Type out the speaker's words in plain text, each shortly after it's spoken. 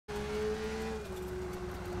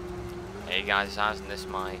Hey guys, it's Azz, and this is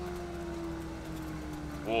my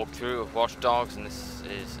walkthrough of Watch Dogs, and this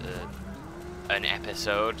is an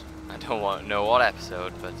episode. I don't know what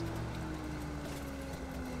episode, but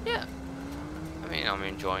yeah. I mean, I'm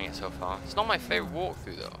enjoying it so far. It's not my favorite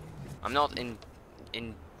walkthrough though. I'm not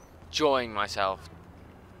enjoying myself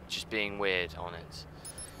just being weird on it,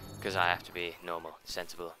 because I have to be normal,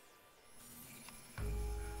 sensible.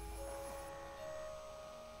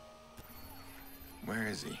 Where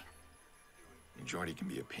is he? Jordi can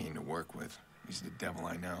be a pain to work with. He's the devil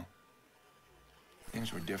I know. If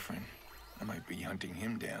things were different, I might be hunting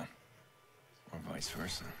him down. Or vice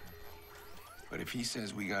versa. But if he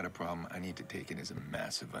says we got a problem, I need to take it as a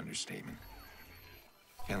massive understatement.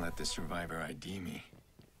 Can't let the survivor ID me.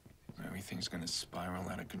 Everything's gonna spiral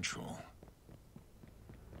out of control.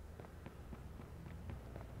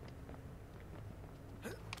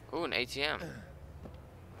 Ooh, an ATM.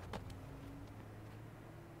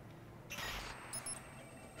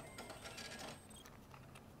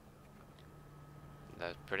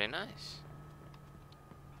 That's pretty nice.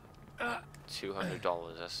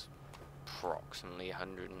 $200. That's approximately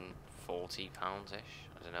 140 pounds-ish.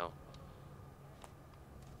 I don't know.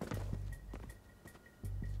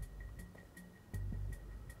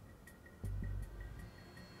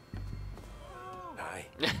 Hi.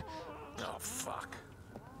 Oh fuck.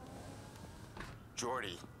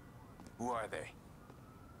 Jordi, who are they?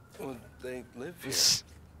 Well, they live here.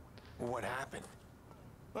 What happened?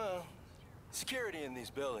 Well, security in these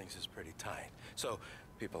buildings is pretty tight. So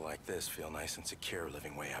people like this feel nice and secure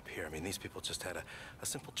living way up here. I mean, these people just had a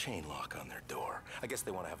simple chain lock on their door. I guess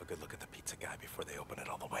they want to have a good look at the pizza guy before they open it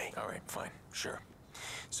all the way. All right, fine, sure.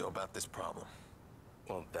 So about this problem.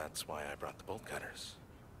 Well, that's why I brought the bolt cutters.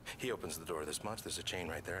 He opens the door this much, there's a chain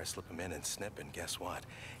right there. I slip him in and snip, and guess what?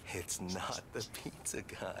 It's not the pizza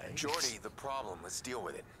guy. Jordi, the problem. Let's deal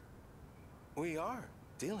with it. We are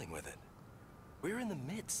dealing with it. We're in the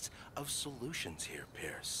midst of solutions here,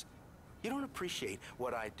 Pierce. You don't appreciate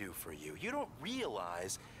what I do for you. You don't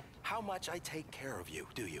realize how much I take care of you,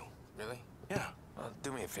 do you? Really? Yeah. Well,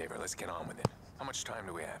 do me a favor. Let's get on with it. How much time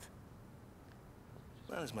do we have?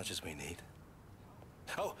 Not as much as we need.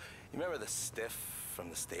 Oh, you remember the stiff from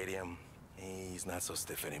the stadium? He's not so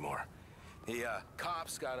stiff anymore. The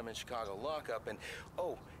cops got him in Chicago lockup, and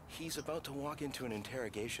oh, he's about to walk into an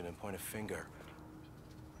interrogation and point a finger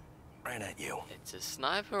right at you. It's a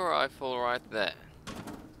sniper rifle right there.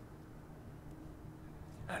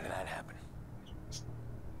 How did that happen?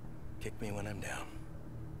 Kick me when I'm down.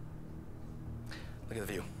 Look at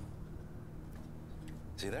the view.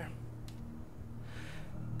 See there?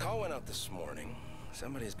 Call went out this morning.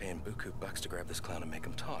 Somebody's paying buku bucks to grab this clown and make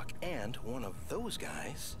him talk. And one of those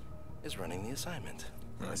guys is running the assignment.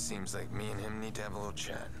 Well, it seems like me and him need to have a little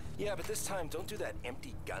chat. Yeah, but this time, don't do that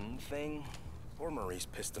empty gun thing. Poor Maurice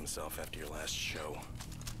pissed himself after your last show.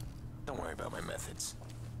 Don't worry about my methods.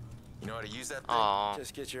 You know how to use that thing? Aww.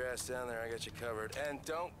 Just get your ass down there, I got you covered. And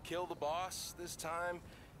don't kill the boss this time.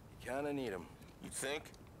 You kinda need him. You think?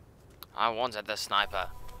 I wanted the sniper.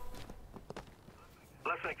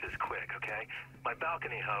 Let's make this quick, okay? My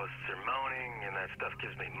balcony hosts are moaning, and that stuff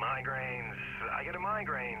gives me migraines. I get a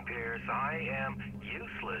migraine, Pierce. I am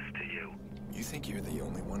useless to you. You think you're the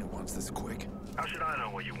only one who wants this quick? How should I know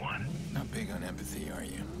what you want? Not big on empathy, are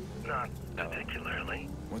you? Not particularly.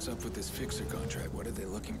 What's up with this fixer contract? What are they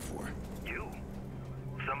looking for? You.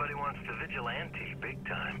 Somebody wants to vigilante, big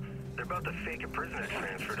time. They're about to fake a prisoner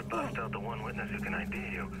transfer to bust out the one witness who can ID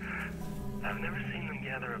you. I've never seen them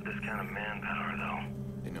gather up this kind of manpower, though.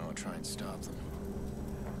 They know I'll try and stop them.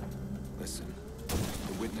 Listen,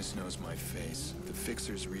 the witness knows my face. If the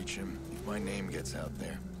fixers reach him, if my name gets out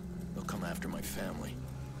there, they'll come after my family.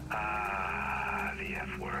 Ah, the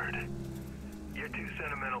F word. You're too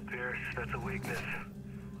sentimental, Pierce. That's a weakness.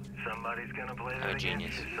 Somebody's gonna play that I'm a against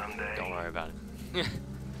genius. you someday. Don't worry about it.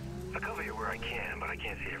 I cover you where I can, but I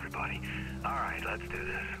can't see everybody. All right, let's do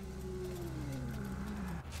this.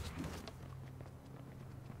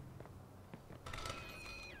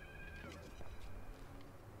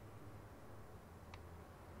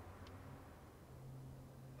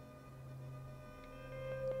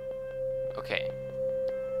 Okay.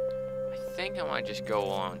 I think I might just go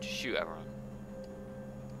on to shoot everyone.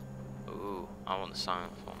 Ooh, I want the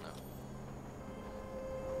silent one though.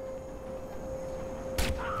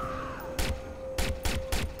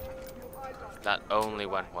 That only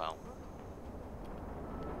went well.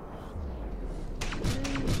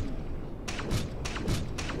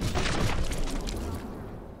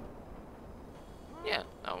 Yeah,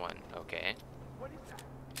 that went okay.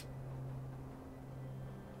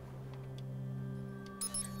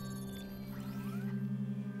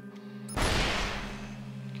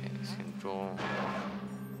 draw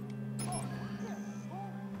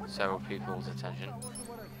several people's attention.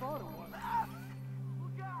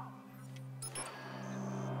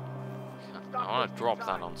 I want to drop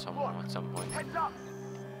that on someone at some point.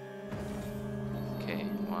 Okay,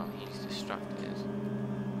 well, he's distracted.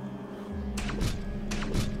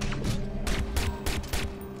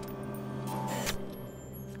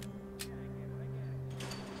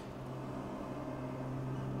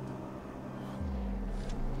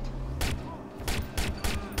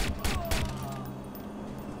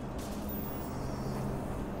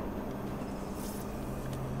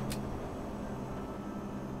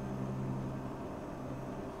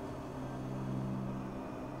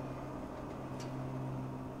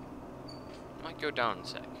 Might go down a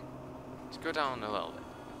sec. Let's go down a little bit.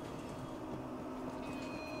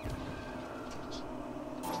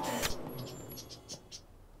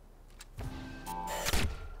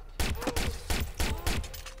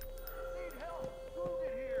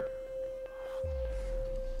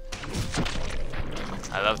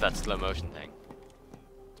 I love that slow motion thing.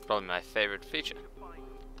 It's probably my favorite feature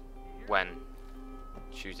when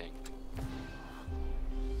shooting.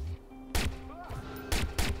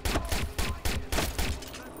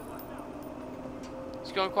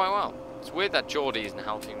 It's going quite well. It's weird that Jordi isn't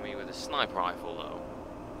helping me with a sniper rifle though.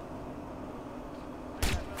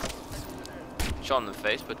 Shot in the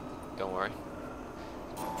face, but don't worry.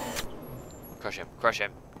 Crush him, crush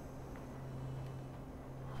him.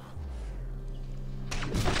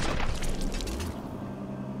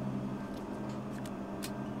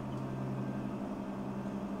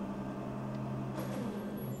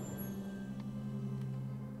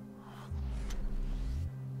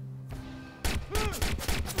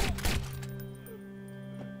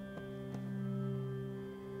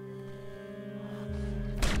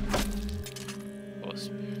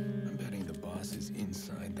 I'm betting the boss is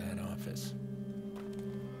inside that office.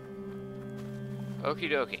 Okie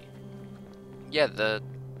dokie. Yeah, the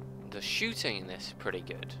shooting in this is pretty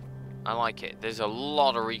good. I like it. There's a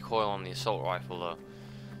lot of recoil on the assault rifle though.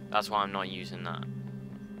 That's why I'm not using that.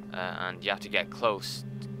 And you have to get close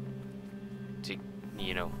to,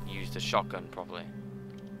 you know, use the shotgun properly.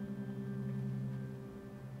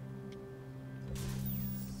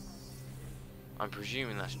 I'm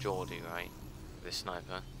presuming that's Jordi, right? This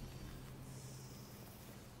sniper.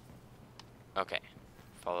 Okay.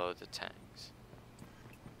 Follow the tanks.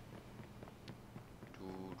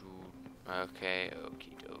 Okay,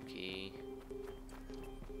 okie dokie.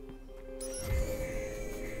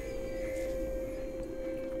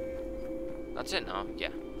 That's it now? Yeah.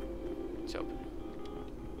 It's open.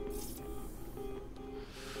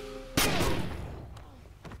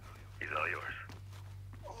 He's all yours.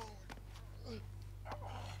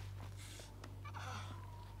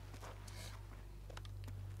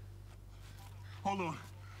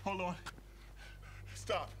 Hold on.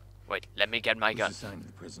 Stop. Wait, let me get my gun. Who's assigned to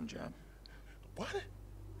the prison job? What?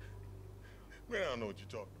 Man, I don't know what you're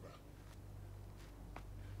talking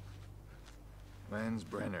about. Lance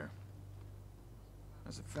Brenner.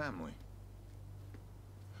 As a family.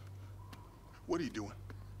 What are you doing?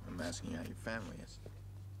 I'm asking you how your family is.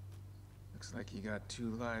 Looks like you got two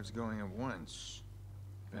lives going at once.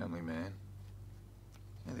 Family man.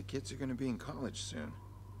 Yeah, the kids are gonna be in college soon.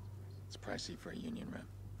 It's pricey for a union rep.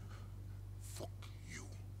 Fuck you.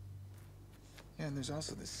 Yeah, and there's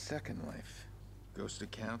also the second life. Ghost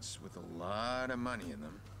accounts with a lot of money in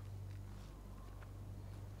them.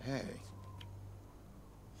 Hey.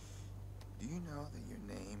 Do you know that your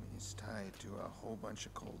name is tied to a whole bunch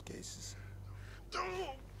of cold cases?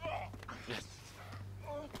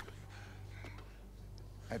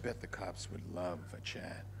 I bet the cops would love a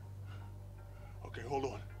chat. Okay, hold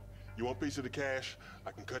on. You want a piece of the cash?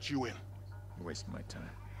 I can cut you in. You're wasting my time.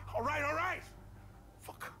 All right.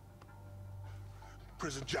 Fuck.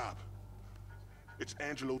 Prison job. It's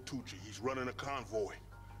Angelo Tucci. He's running a convoy.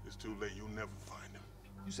 It's too late. You'll never find him.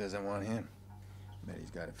 Who says I want him? Bet he's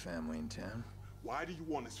got a family in town. Why do you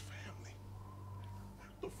want his family?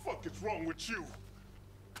 The fuck is wrong with you?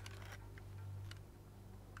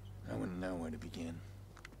 I wouldn't know where to begin.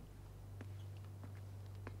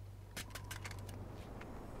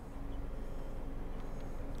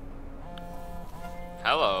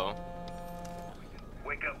 Hello.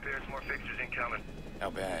 Wake up, Pierce. More fixtures incoming. How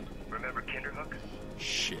bad? Remember Kinderhook?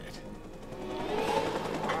 Shit.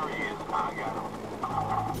 There he is. I got him.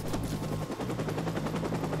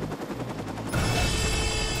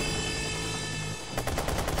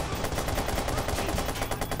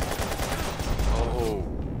 Oh.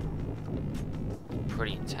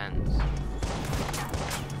 Pretty intense.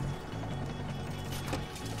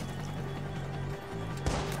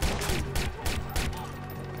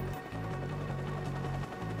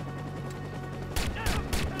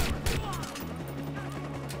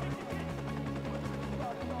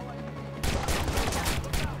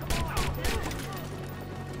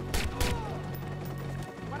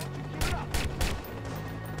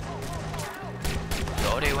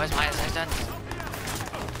 Where's my assistant?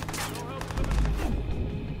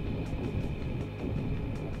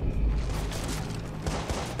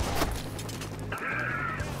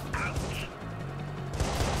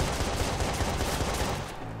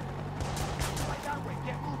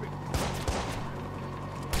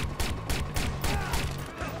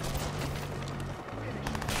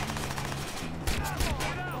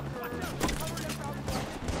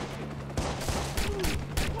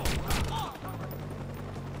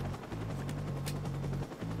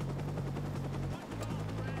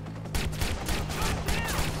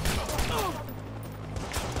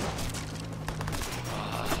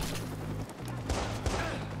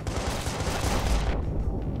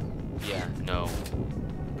 Yeah, no.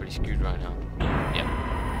 Pretty screwed right now. Yep.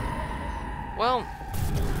 Well,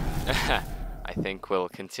 I think we'll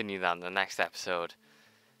continue that in the next episode.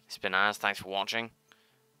 It's been Az, thanks for watching,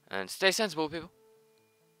 and stay sensible, people.